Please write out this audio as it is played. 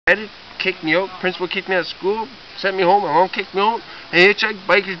kicked me out. Principal kicked me out of school, sent me home. My mom kicked me out. Hey, hitchhike,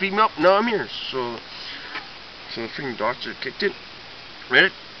 bikers beat me up. Now I'm here. So the freaking doctor kicked it. Read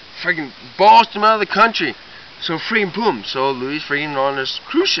it. Freaking bossed him out of the country. So freaking boom. So Louis freaking on this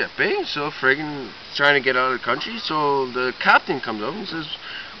cruise ship, eh? So freaking trying to get out of the country. So the captain comes up and says,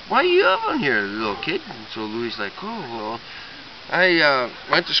 "Why are you out on here, little kid?" And so Louis like, "Oh, well, I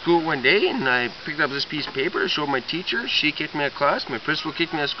went to school one day and I picked up this piece of paper, showed my teacher, she kicked me out of class, my principal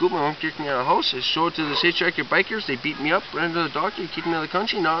kicked me out of school, my mom kicked me out of the house, I showed it to the hitchhiker bikers, they beat me up, ran to the doctor, kicked me out of the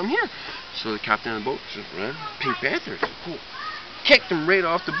country, now I'm here." So the captain of the boat says, Pink Panther, cool. Kicked him right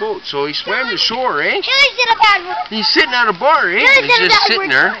off the boat, so he swam to shore, eh? He's sitting at a bar, eh? He's just sitting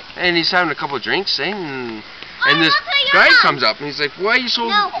there, and he's having a couple of drinks, eh? And this guy comes up and he's like, why are you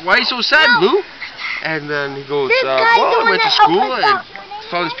so sad, Blue?" And then he goes, "Well, I went to school and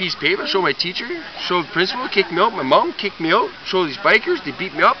found this piece of paper, showed my teacher, showed the principal, kicked me out, my mom kicked me out, showed these bikers, they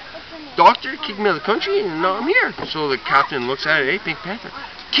beat me up, doctor kicked me out of the country, and now I'm here." So the captain looks at it, eh, Pink Panther,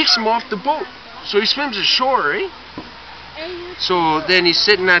 kicks him off the boat. So he swims ashore, eh? So then he's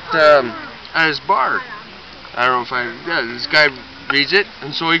sitting at his bar. I don't know if this guy reads it,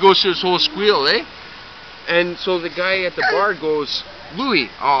 and so he goes through this whole squeal, eh? And so the guy at the bar goes, "Louis,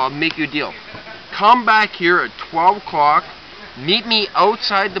 I'll make you a deal. Come back here at 12 o'clock, meet me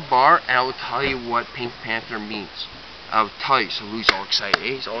outside the bar, and I'll tell you what Pink Panther means. I'll tell you." So Louis all excited,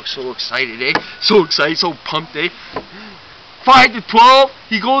 eh? He's all so excited, eh? So excited, so pumped, eh? 5 to 12,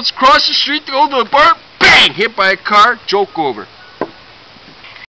 he goes across the street to go to the bar, bang! Hit by a car, joke over.